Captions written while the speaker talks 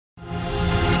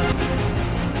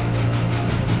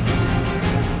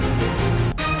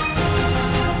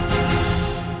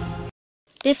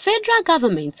The federal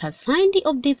government has signed the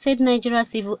updated Nigerian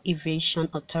Civil Aviation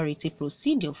Authority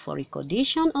procedure for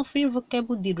recordation of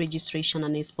irrevocable deregistration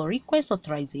and export request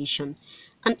authorization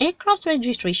and aircraft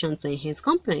registration to enhance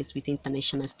compliance with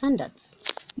international standards.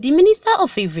 The Minister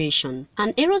of Aviation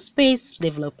and Aerospace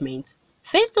Development,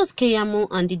 Festus Keyamo,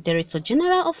 and the Director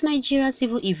General of Nigerian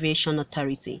Civil Aviation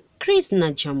Authority,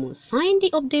 Najomo, signed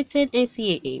the updated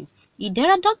NCAA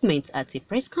IDERA document at a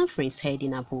press conference held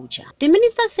in Abuja. The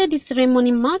minister said the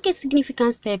ceremony marked a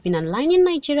significant step in aligning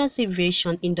Nigeria's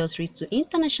aviation industry to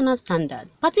international standards,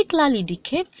 particularly the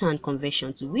Cape Town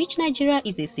Convention, to which Nigeria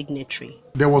is a signatory.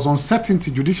 There was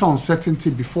uncertainty, judicial uncertainty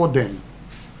before then,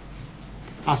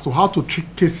 as to how to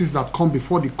treat cases that come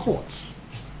before the courts,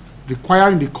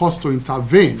 requiring the courts to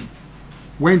intervene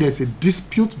when there's a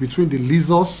dispute between the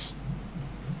lessors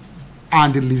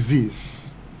and the lessees.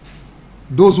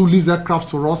 Those who lease aircraft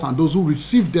to us and those who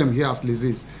receive them here as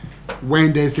lessees.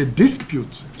 When there's a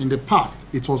dispute in the past,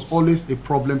 it was always a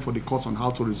problem for the courts on how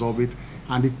to resolve it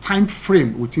and the time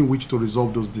frame within which to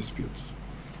resolve those disputes.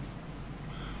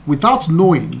 Without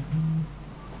knowing,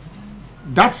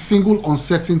 that single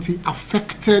uncertainty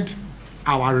affected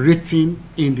our rating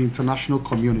in the international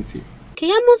community.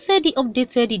 Keyamo said the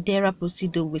updated IDERA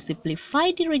procedure will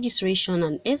simplify the registration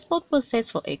and export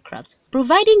process for aircraft,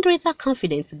 providing greater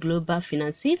confidence to global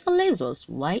financiers and lessors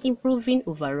while improving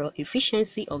overall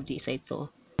efficiency of the sector.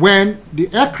 When the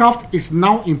aircraft is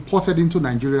now imported into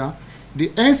Nigeria, the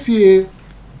NCAA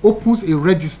opens a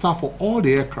register for all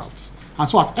the aircrafts. And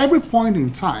so at every point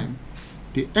in time,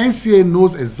 the NCAA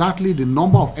knows exactly the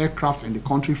number of aircraft in the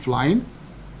country flying,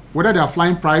 whether they are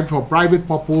flying for private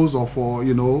purpose or for,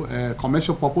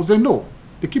 commercial purpose. They know.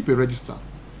 They keep a register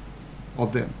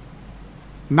of them.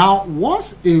 Now,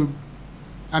 once an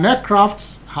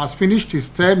aircraft has finished its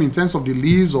term in terms of the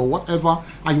lease or whatever,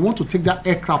 and you want to take that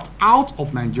aircraft out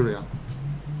of Nigeria,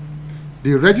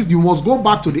 you must go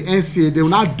back to the NCAA. They will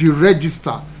now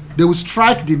deregister. They will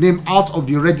strike the name out of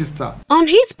the register. On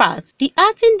his part, the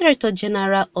Acting Director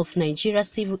General of Nigeria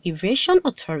Civil Aviation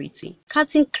Authority,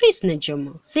 Captain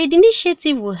Najomo, said the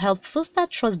initiative will help foster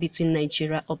trust between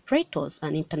Nigeria operators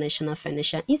and international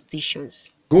financial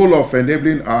institutions. The goal of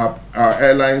enabling our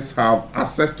airlines have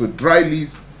access to dry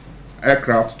lease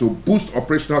aircraft to boost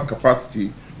operational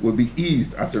capacity will be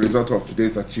eased as a result of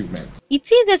today's achievement. It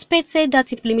is expected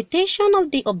that implementation of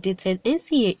the updated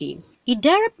NCAA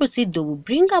IDERA procedure will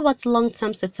bring about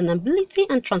long-term sustainability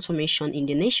and transformation in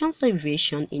the nation's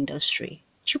aviation industry.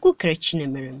 Chukwu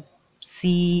Kerechinemerem,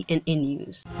 CNN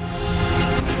News.